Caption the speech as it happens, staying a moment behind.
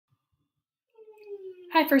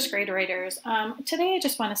Hi, first grade writers. Today I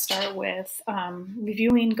just want to start with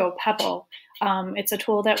reviewing GoPebble. It's a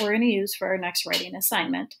tool that we're going to use for our next writing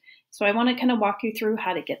assignment. So I want to kind of walk you through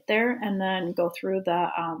how to get there and then go through the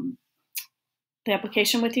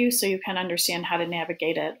application with you so you can understand how to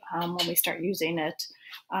navigate it when we start using it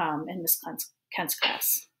in Miss Kent's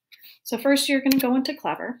class. So first you're going to go into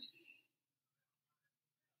Clever.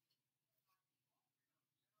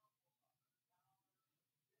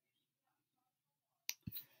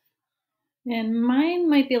 And mine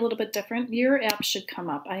might be a little bit different. Your app should come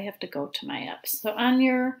up. I have to go to my apps. So on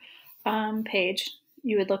your page,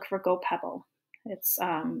 you would look for GoPebble. It's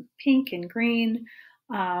pink and green,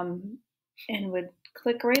 and would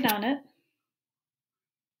click right on it.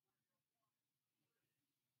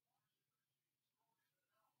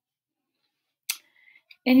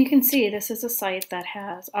 And you can see this is a site that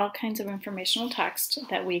has all kinds of informational text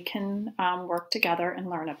that we can work together and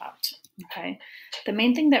learn about. Okay, the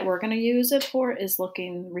main thing that we're going to use it for is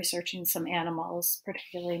researching some animals,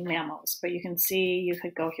 particularly mammals. But you can see you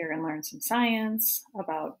could go here and learn some science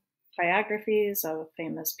about biographies of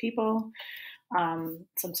famous people,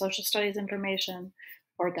 some social studies information,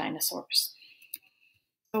 or dinosaurs.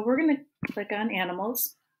 So we're going to click on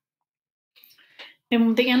animals.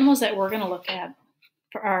 And the animals that we're going to look at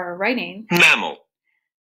for our writing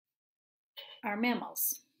are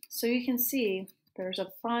mammals. So you can see there's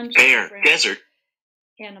a bunch of different desert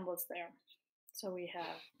animals there. So we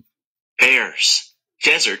have bears,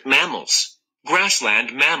 desert mammals,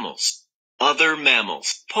 grassland mammals, other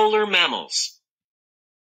mammals, polar mammals,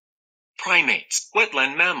 primates,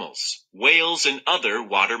 wetland mammals, whales and other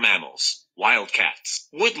water mammals, wildcats,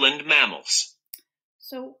 woodland mammals.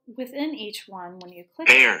 So within each one, when you click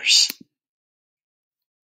bears,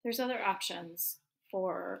 there's other options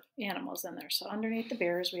for animals in there. So underneath the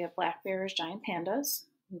bears, we have black bears, giant pandas,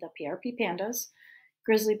 the PRP pandas,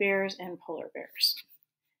 grizzly bears, and polar bears.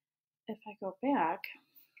 If I go back,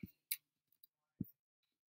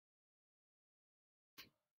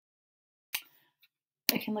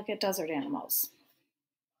 I can look at desert animals.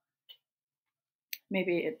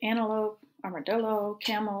 Maybe an antelope, armadillo,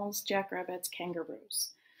 camels, jackrabbits,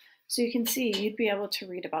 kangaroos. So you can see you'd be able to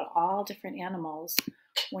read about all different animals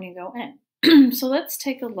when you go in. So let's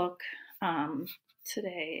take a look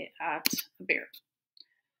today at a bear.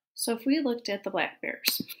 So if we looked at the black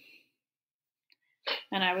bears,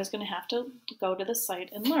 and I was going to have to go to the site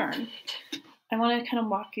and learn, I want to kind of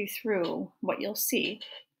walk you through what you'll see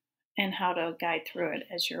and how to guide through it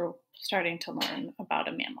as you're starting to learn about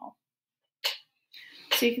a mammal.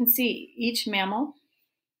 So you can see each mammal,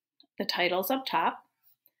 the title's up top,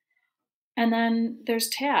 and then there's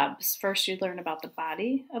tabs. First you learn about the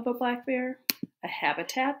body of a black bear, a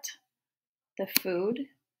habitat, the food,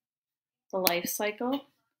 the life cycle,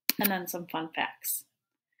 and then some fun facts.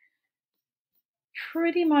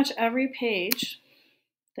 Pretty much every page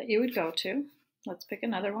that you would go to, let's pick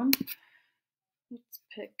another one. Let's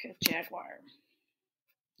pick a jaguar.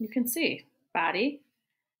 You can see body,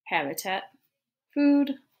 habitat,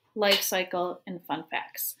 food, life cycle, and fun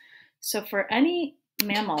facts. So for any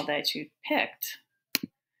mammal that you picked,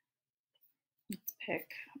 let's pick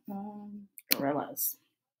gorillas.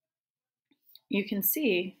 You can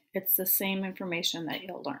see it's the same information that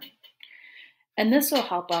you'll learn. And this will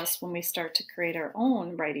help us when we start to create our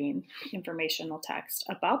own writing informational text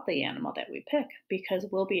about the animal that we pick, because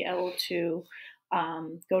we'll be able to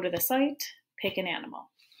go to the site, pick an animal.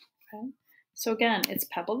 Okay? So again, it's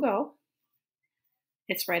Pebble Go.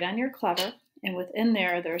 It's right on your Clever, and within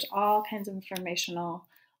there, there's all kinds of informational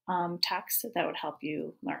text that would help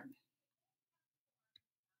you learn.